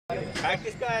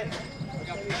किसका है?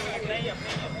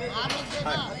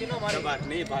 हमारा बात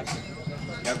नहीं बात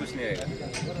या कुछ नहीं आएगा।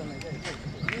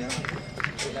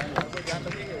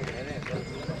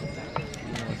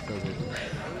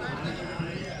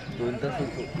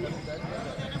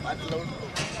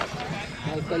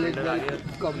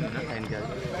 कम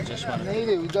नहीं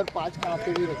रे, उधर 5 कहाँ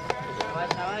पे भी रखो।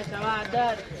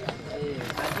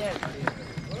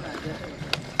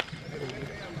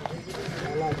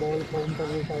 बॉल काउंटर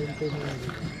के टाइम पे नहीं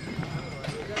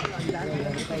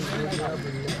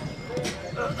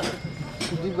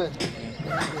सुदीप भाई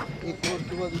एक और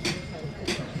के बाद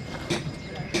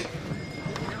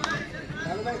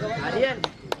आर्यन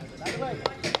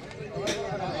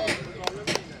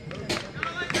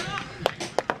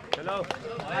चलो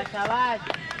शाबाश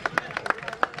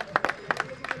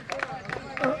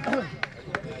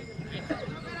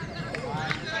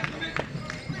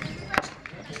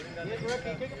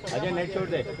अजय नेट छोड़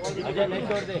दे, अजय नेट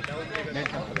छोड़ दे, नेट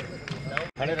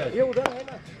खड़े रहो। ये उधर है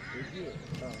ना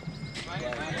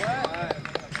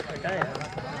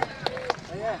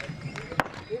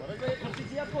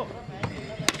आपको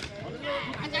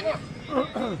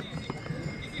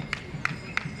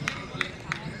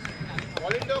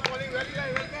बॉलिंग दो, बॉलिंग वेल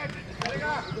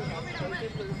चलेगा।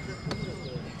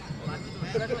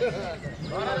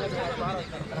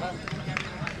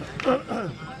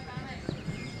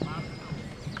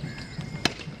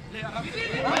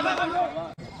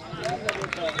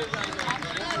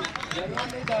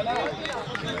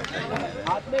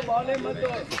 हाथ में बॉल है मत दो,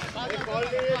 बॉल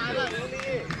नहीं है।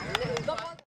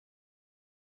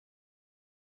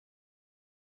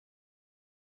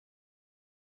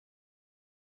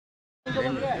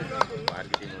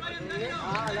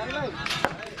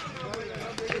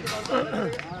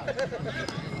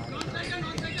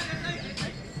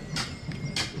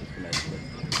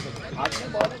 हाथ में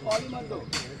बॉल है, बॉल मत दो।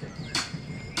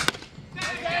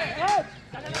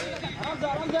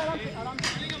 आराम से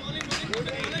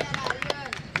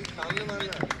सामने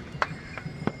मारना।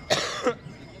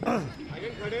 आगे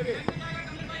खड़े रे।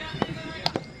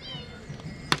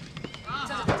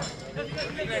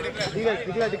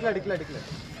 दिखला।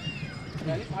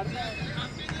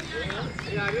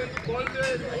 आगे बॉल जो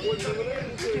है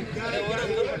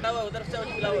उधर से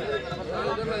खिला हुआ है।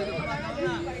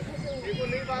 देखो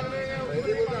नहीं मार रहे हैं,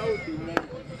 ऊपर आउट।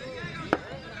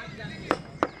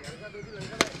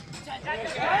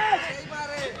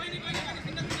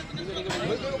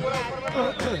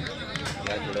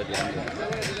 थोड़ा ध्यान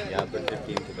यहाँ पर सिर्फ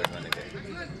टीम को बैठवाने का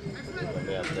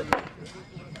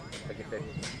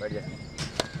बैठ जाए।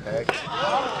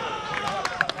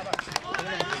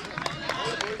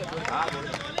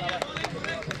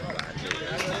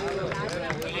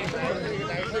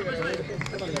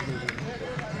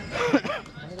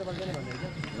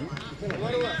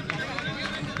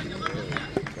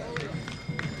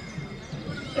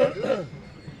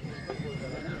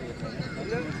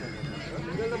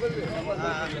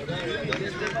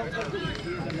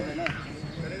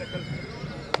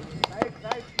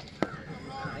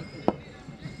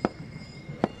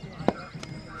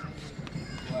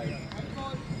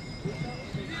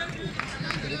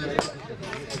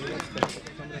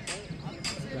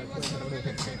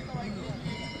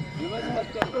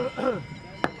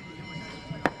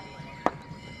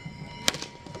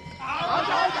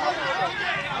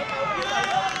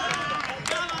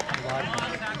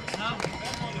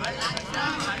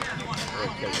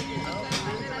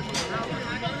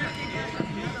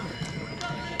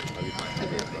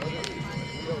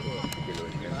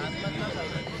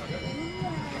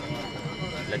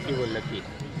 लकी बोल,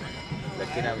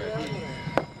 लकी नाम है।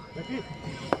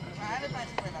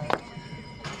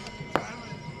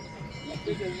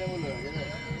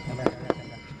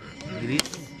 ग्रीस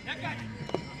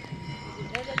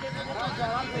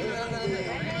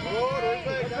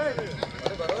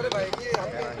बरोबर भाई जी,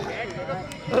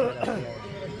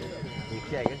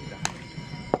 नीचे आएगा सीधा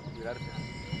इधर से।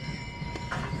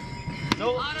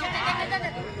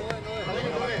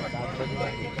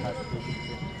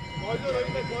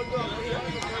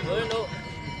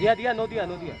 दिया नो दिया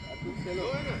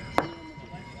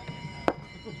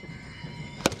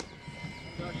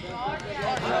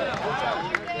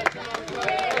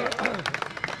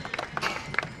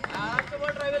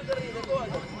ट्रैवल कर रही है देखो।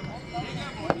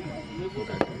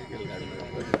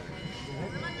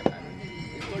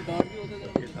 डॉट भी होता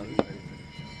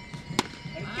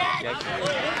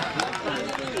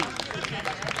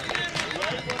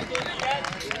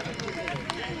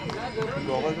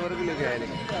गॉगल्स वगैरह भी लेके आए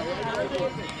लेकिन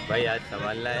भाई आज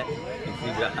संभालना है इसी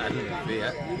का हाल है,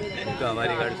 नहीं तो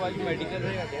हमारी गाड़ी मेडिकल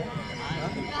रहेगा क्या?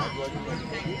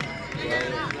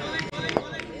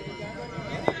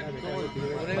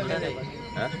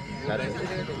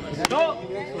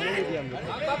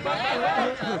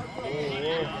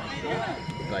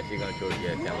 काशी गाँव छोड़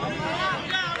दिया क्या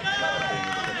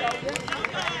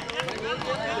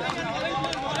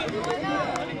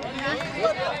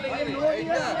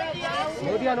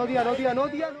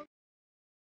नोदिया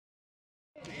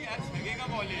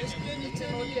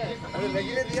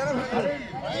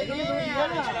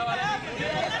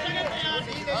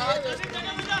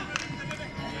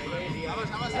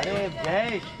अरे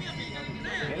जयेश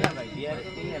खेलना भाई डीआरएस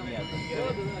नहीं है अभी आपको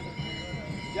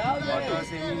ऑटो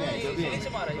से नहीं है जो भी है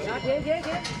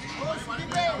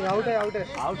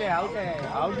आउट है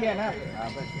आउट है ना हाँ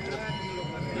बस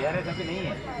डीआरएस अभी नहीं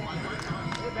है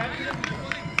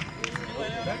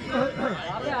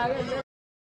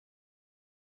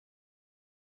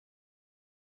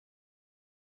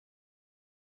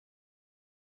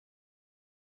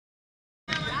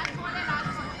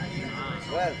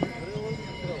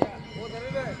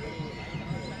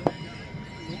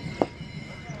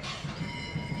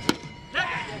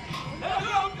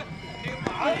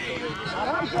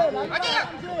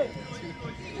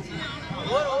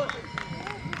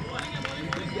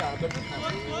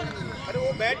अरे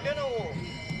वो बैठ गया ना वो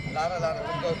लारा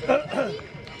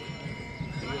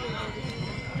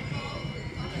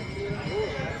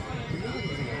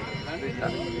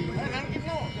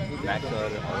मैक्स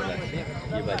और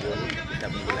ये बाजू वाले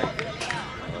अपनी बुलाई थे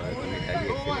और मिठाई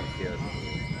एक्सीलेंस और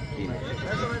तीन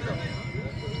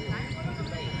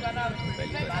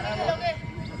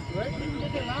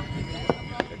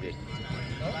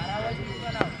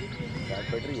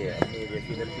पड़ रही है अपनी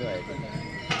जैसी इधर क्यों आए थे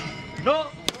नो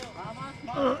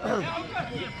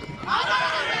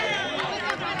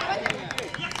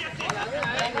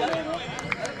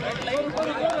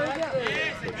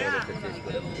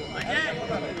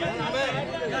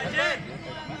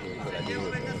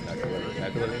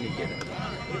वाले नहीं किया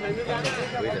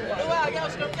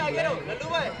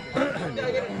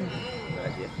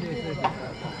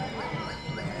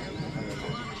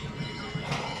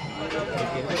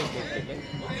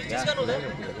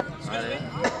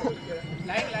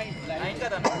लाइन का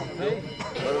था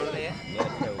बरोबर है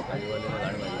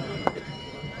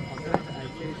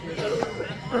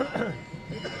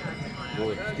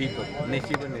वो स्टीफन नहीं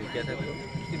स्टीफन नहीं क्या था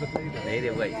नहीं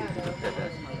रे भाई था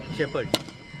शेपर्ड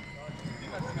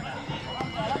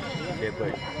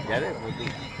याद है मोदी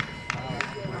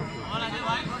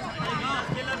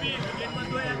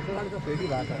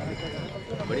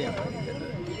बढ़िया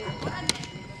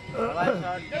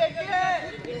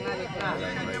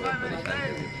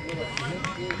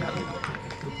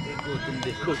देखो तुम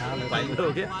देखो फाइनल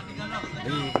हो गया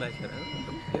नहीं एक मैच कर रहा हूँ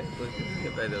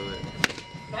पैदा हुए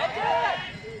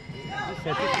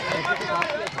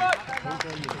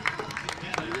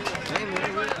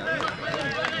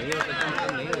नहीं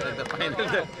हो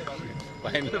सकता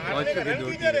फाइनल पहुंच चुके दो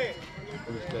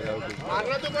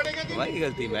तुम्हारी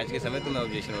गलती मैच के समय तुम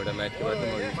ऑब्जेक्शन उठा मैच के बाद तुम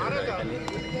ऑब्जेक्शन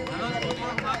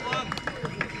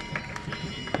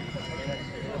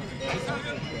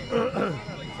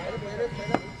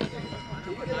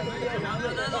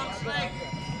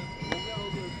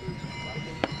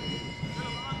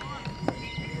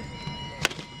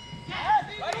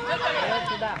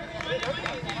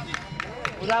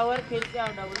पूरा ओवर खेल के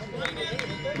आउट डबल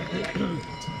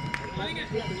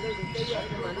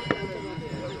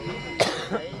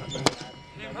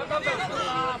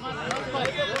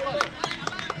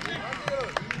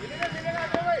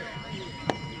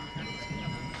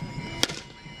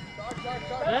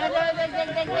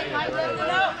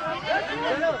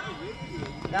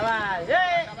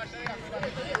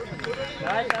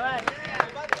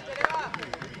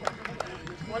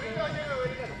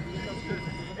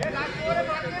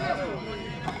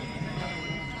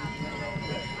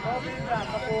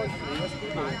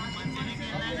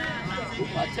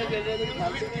अच्छा खेल रहे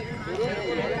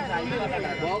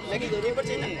बॉक्स लगी दोनों पर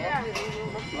चाहिए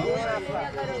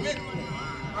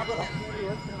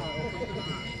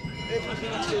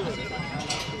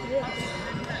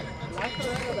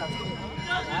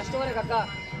लास्ट ओवर है काका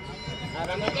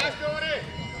लास्ट ओवर है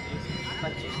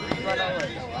 25 वाला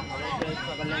ओवर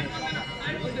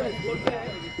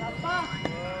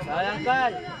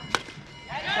अंकल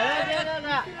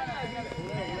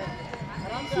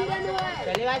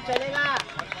चलेगा चलेगा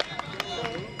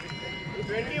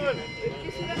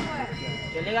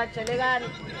चलेगा चलेगा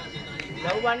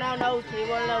 9 बनाओ 9 3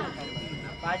 बॉल 9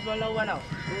 5 बॉल 9 बनाओ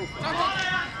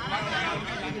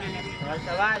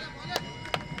शाबाश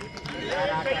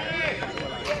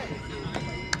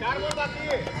 4 बॉल बाकी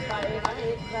है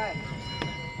एक ट्राई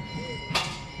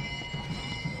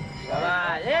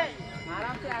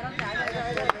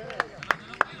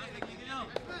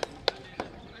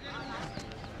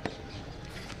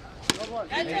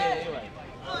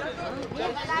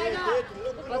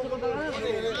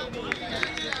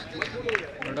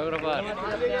फोटोग्राफर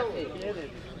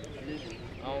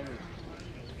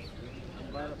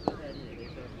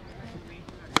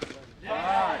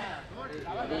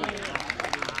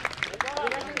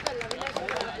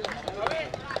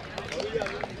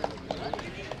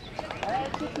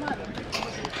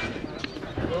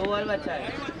दो बॉल बचा है,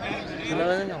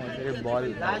 बॉल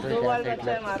लास्ट दो बॉल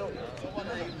बचा है, मारो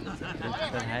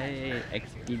है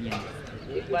एक्सपीरियंस।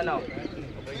 एक बनाओ।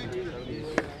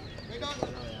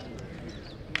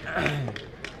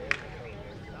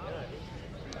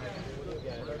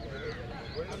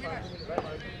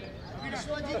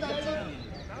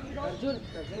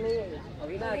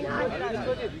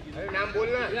 नाम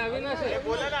बोलना, अविनाश है,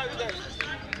 बोला ना अविनाश।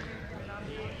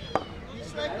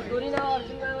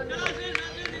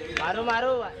 मारो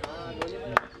मारो।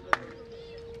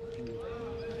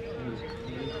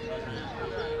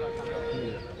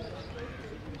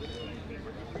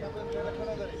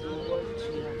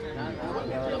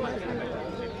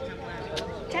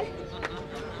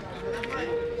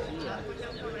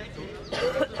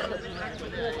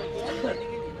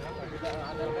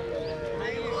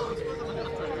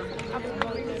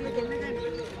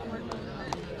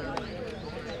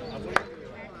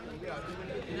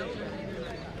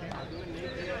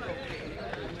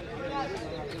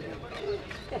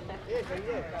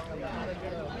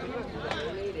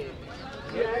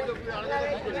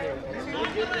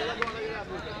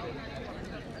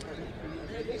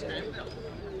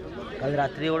 काल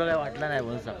रात्री एवढं काय वाटलं नाही,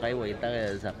 पण सकाळी वैताग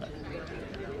आहे सकाळ।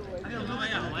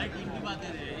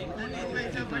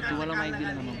 तुम्हाला माहिती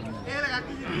दिलं ना मग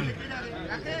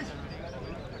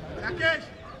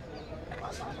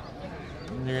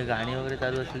म्हणजे गाणी वगैरे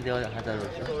चालू असतील तेव्हा हा चालू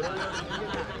असतो।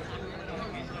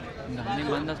 गाणे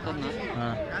बंद असतात ना,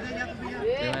 हां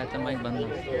तेव्हा याचा माईक बंद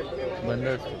असतो। बंद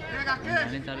असतो।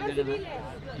 गाणे चालू केले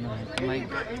ना, माईक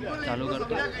चालू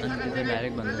करतो आणि तिथे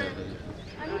डायरेक्ट बंद करतो।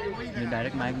 मी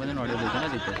डायरेक्ट माईकमधून ऑडिओ देतो ना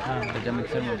तिथे, त्याच्या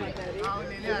मिक्सरमध्ये,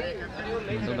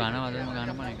 मग तो गाणं वाजत, मग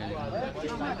गाणं पण ऐकायला।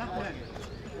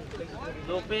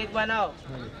 दो पे एक बनाओ,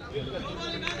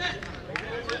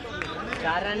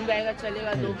 4 रन भी आएगा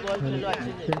चलेगा, 2 बॉल खेलो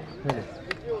अच्छे से।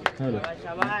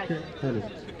 शाबाश,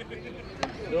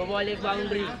 2 बॉल 1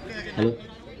 बाउंड्री। हेलो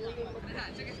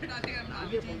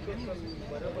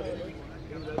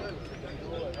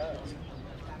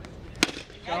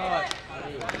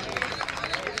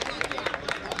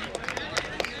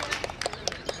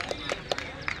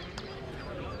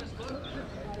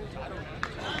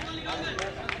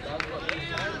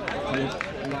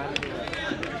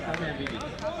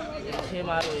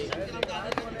मारो।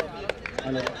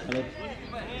 हेलो हेलो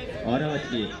और आवाज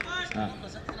की हाँ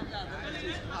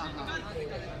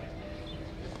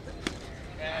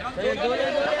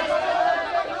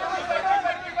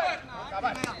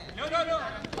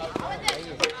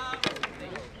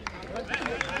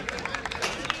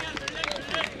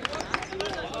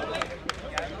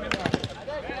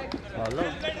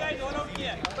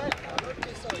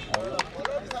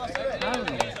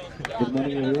Good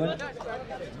morning everyone.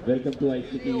 Welcome to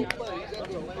ICT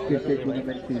Cricket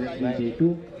Tournament Season 3 Day 2.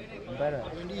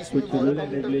 कुछ रूल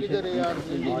एंड रेगुलेशन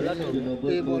जो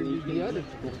नोबल बॉल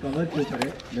को कवर क्यों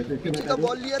करें, मैं तो इसके बता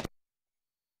दूं।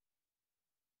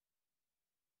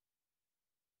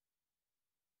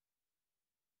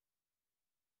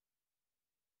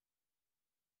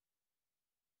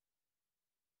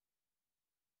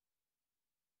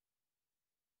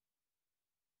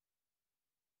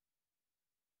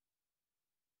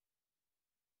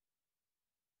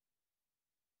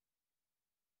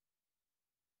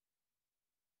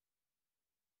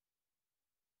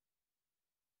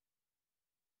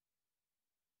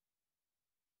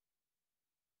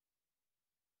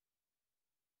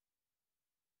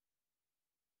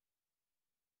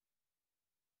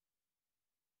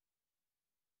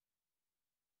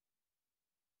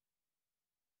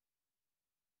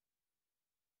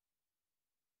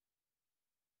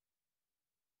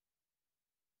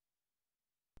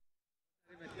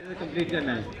 कंप्लीट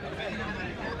करना है।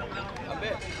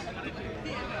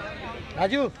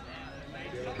 राजू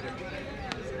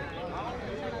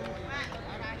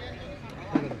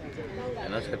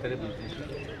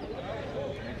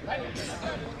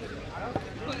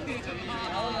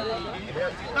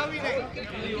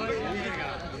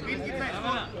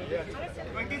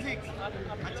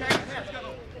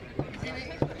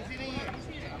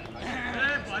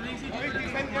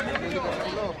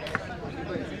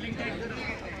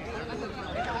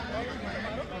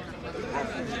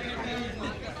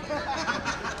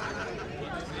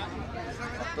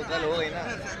तो कल हो गई ना,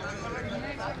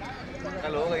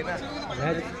 कल हो गई ना।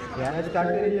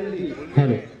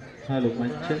 हेलो हेलो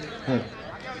मंच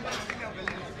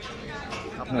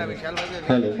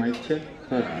hello mic check,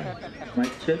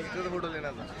 mic check. Photo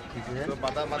लेना था तो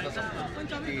पता मत सब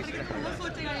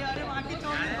सोचेगा यार वहाँ की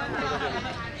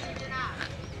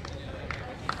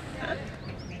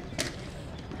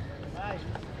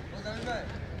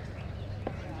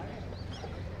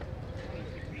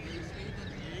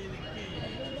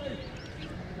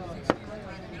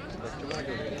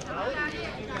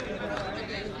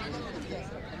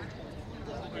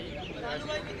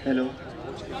हेलो,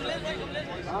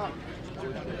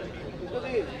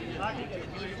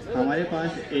 हमारे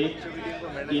पास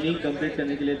एक इनिंग कंप्लीट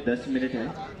करने के लिए 10 मिनट है,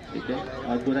 ठीक है,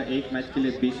 और पूरा एक मैच के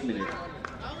लिए 20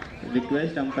 minute.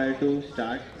 Request umpire to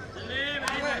start.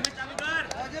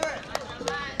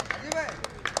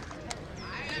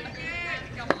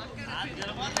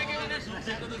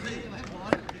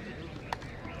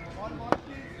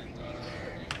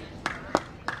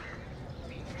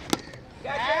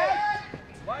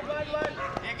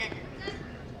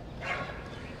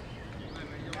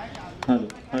 Hello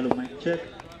hello mic check.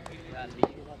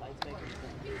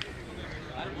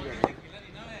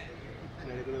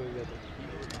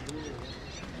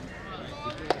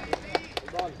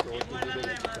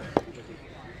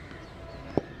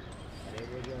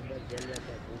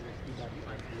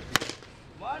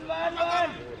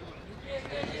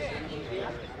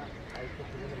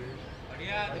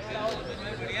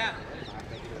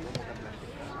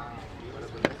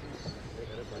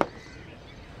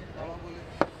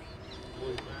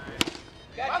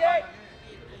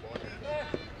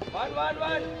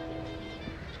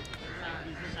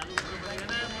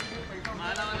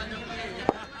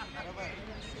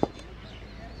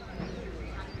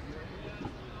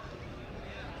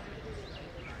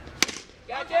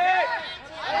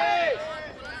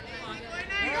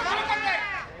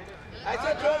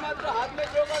 ऐसे थ्रो मात्र हाथ में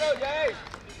थ्रो करो जय।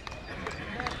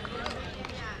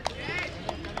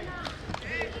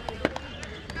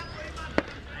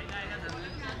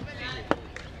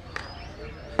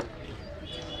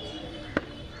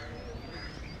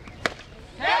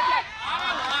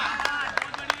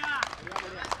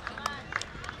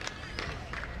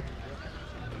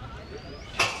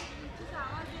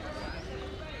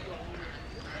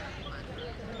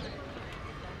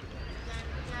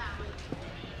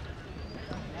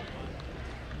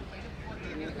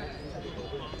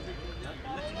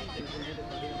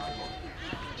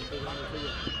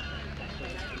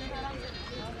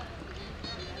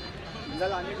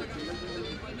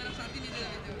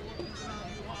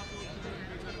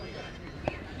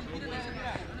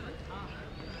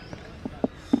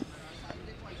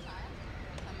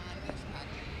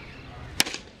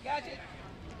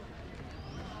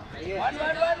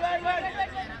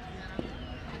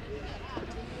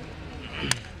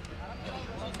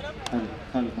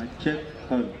 Hello mic check.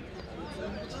 हेलो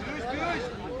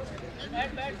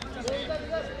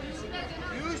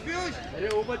अरे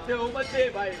वो बच्चे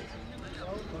भाई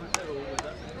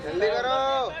जल्दी करो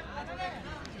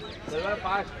चल भाई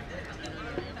फास्ट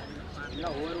ना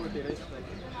ओवर वो तेरा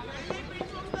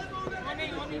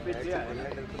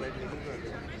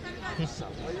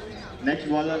नेक्स्ट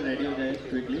बॉलर रेडी हो जाए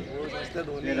quickly,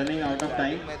 running out of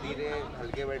time. मैं धीरे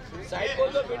हल्के बैट से साइड बोल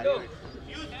दो विंडो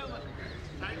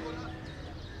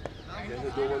जैसे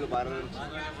 2 बॉल 12 रन।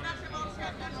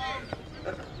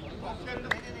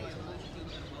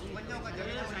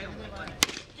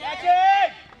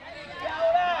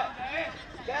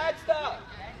 कैच था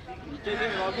नीचे से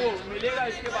बाबू मिलेगा,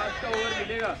 इसके बाद का ओवर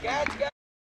मिलेगा। कैच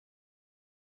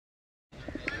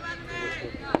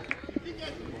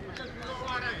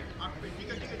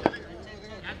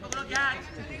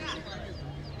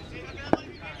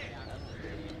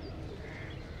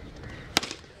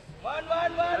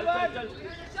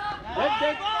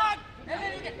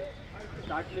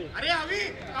अरे अभी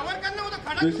कवर करना हो तो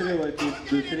खड़ा। दूसरे ओवर की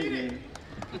दूसरी गेंद,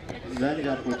 रन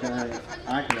का पूछा है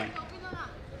 8 रन,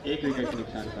 1 विकेट के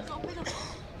नुकसान पर।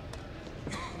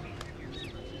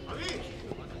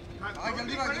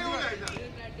 जल्दी भाग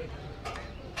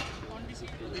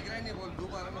दिख रहा नहीं बोल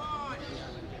दोबारा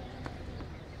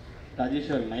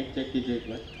राजेश्वर माइक चेक कीजिए एक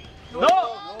बार। नो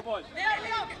बॉल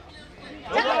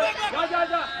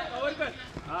जा कवर कर।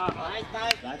 हां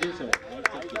राजेश्वर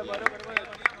बरोबर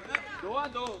 2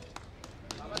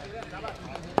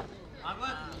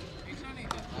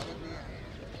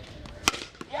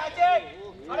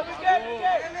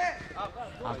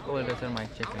 आपको बोल रहे सर माइक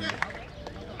चेक करना,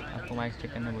 आपको माइक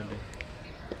चेक करना बोल रहे।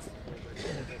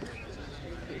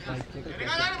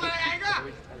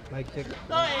 Mic check.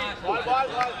 बॉल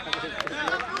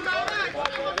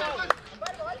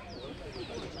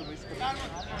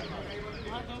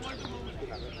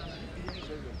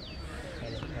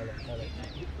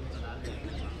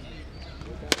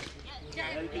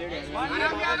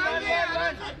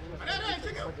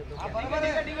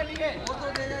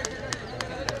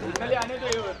आने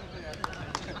दो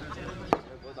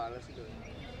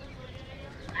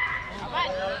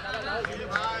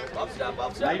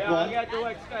वाइट बॉल,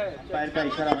 पैर का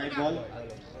इशारा, वाइट बॉल।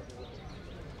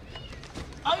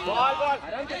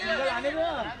 आराम से सिंगल आने दो।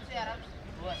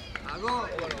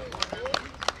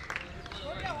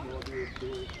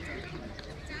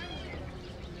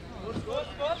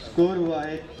 स्कोर हुआ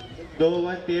है 2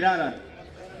 ओवर 13 रन,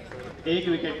 1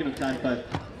 विकेट के नुकसान पर।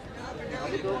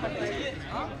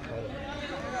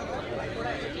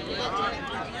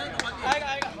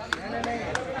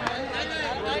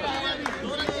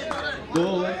 दो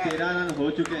ओवर 13 रन हो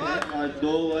चुके हैं और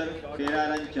 2 ओवर 13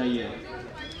 रन चाहिए,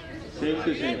 सेम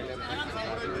टू सेम।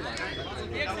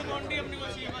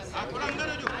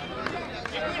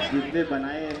 जितने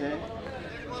बनाए हैं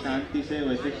शांति से,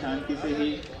 वैसे शांति से ही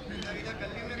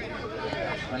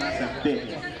बना सकते हैं।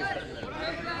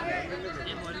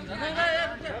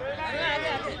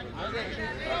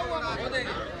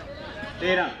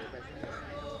 तेरह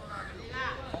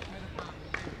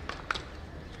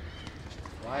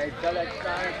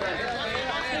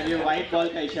ये वाइट बॉल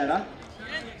का इशारा।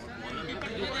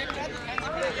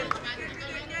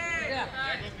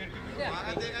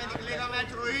 निकलेगा मैच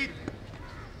रोहित।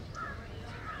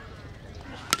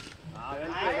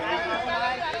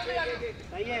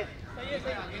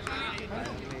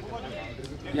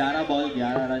 11 बॉल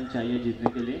 11 रन चाहिए जीतने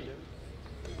के लिए।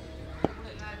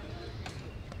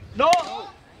 नो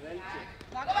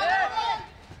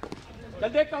चल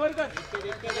देख, कवर कर।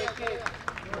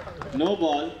 नो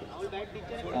बॉल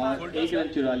और 1 रन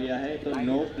चुरा लिया है, तो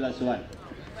नो +1।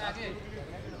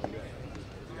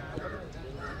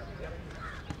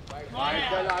 White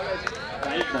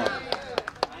ball.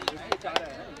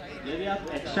 यदि आप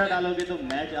एक्स्ट्रा डालोगे तो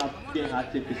मैच आपके हाथ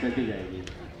से फिसल ही जाएगी।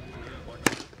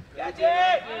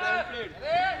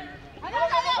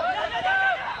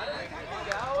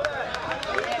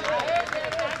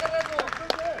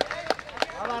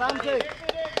 अब आराम से,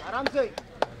 आराम से।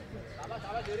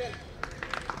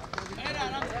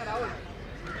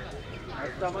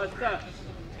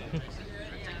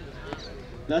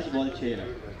 10 बॉल 6 रन।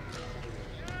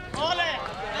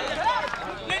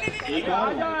 एक और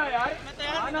यार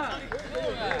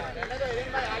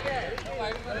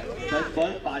 10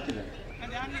 बॉल 5 रन।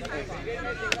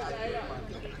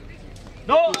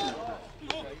 नो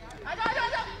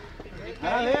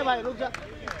हाँ ले भाई, रुक जा।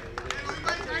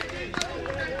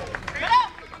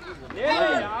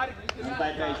 यार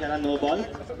अंपायर का इशारा, नो बॉल।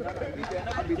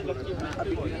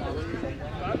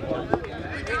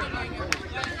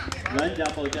 रन जा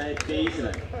पहुंचा है 23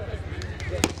 रन।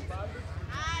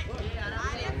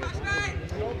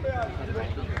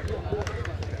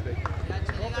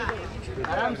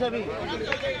 आराम से भी,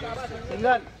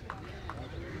 सिंगल।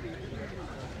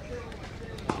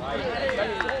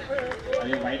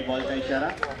 अभी वाइट बॉल का इशारा,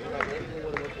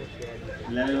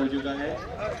 लेवल हो चुका है।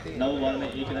 9 बॉल में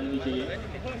 1 रन ही चाहिए।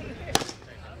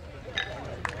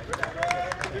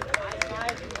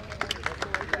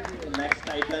 मैच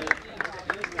टाइटल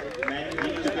मैच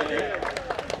जीत चुके हैं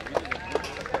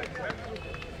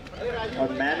और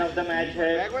मैन ऑफ द मैच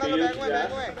है पीयूष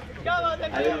व्यास।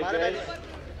 I will request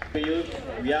Piyush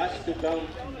Vyas to come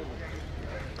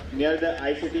near the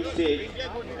ICT stage,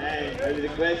 and I will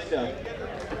request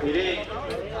Hiren,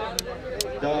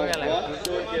 the box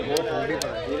store के owner,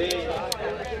 Hiren,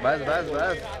 बस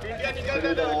to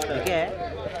do the honor. क्या है?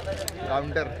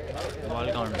 Counter, ball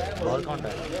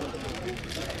counter.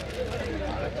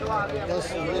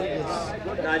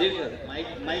 Rajiv sir,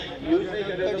 mic use नहीं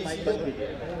कर रहे तो mic बंद कीजिए।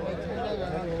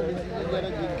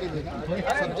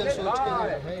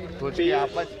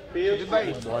 पीयूष भाई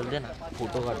बॉल देना,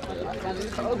 फोटो काटते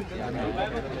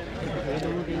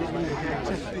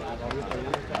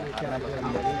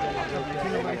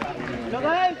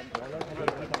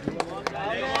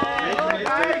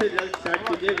जल्द स्टार्ट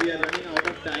कीजिए। We are running out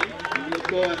of time. हम लोग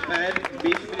को अंपायर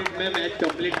 20 मिनट में मैच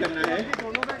कंप्लीट करना है।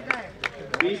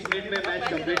 20 मिनट में मैच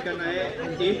कंप्लीट करना है।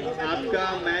 इफ आपका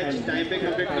मैच टाइम पे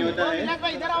कंप्लीट नहीं होता है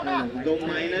तो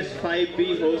 -5 भी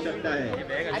हो सकता है।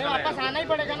 अरे वापस आना ही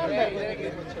पड़ेगा ना।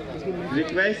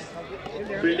 Request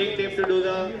fielding team to do the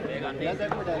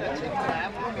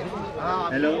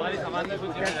hello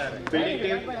fielding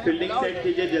team, fielding set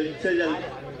कीजिए जल्द से जल्द।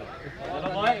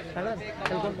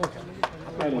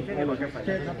 हेलो हेलो हेलो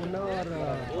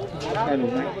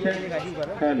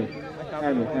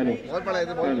हेलो बहुत बड़ा है,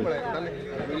 बहुत बड़ा है।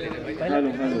 Hello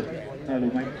hello hello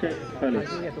mic check. Hello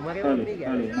hello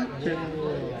hello mic check.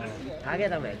 आ गया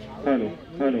था match. Hello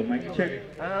hello mic check.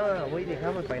 हाँ वही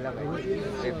देखा मैं पहला मैच।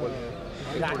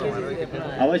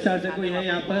 अवश्य से कोई है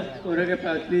यहाँ पर कोरे के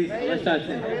पास प्लीज अवश्य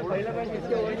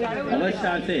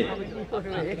से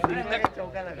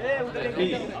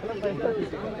प्लीज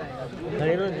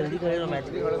खड़े रहो जल्दी खड़े रहो मैच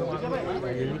जल्दी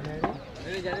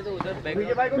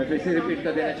मैं फिर से रिपीट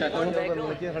कर देना चाहता हूँ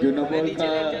जो नो बॉल का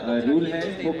रूल है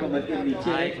वो कमर के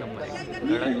नीचे है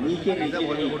नीचे नीचे नहीं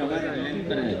कमर लेंथ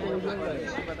पर है।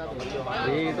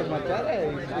 ये तो मचा रहा है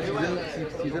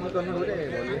सीजन में कन्वर्ट हो रहे हैं।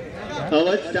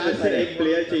 अवध स्टार से एक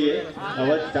प्लेयर चाहिए।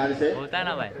 अवध स्टार से होता है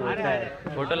ना भाई,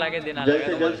 फोटो लाके देना जल्द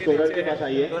से जल्द स्कोरर के पास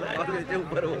आइए।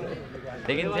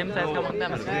 लेकिन सेम साइज का मांगता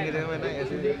है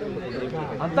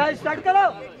मेरे स्टार्ट करो।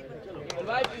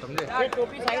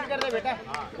 टोपी साइड कर दे बेटा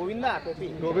गोविंदा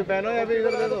टोपी पहनो या फिर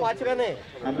इधर दे दो। 5 रन है।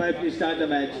 Umpire please start the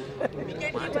match.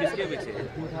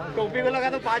 टोपी को लगा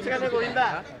तो 5 रन है गोविंदा।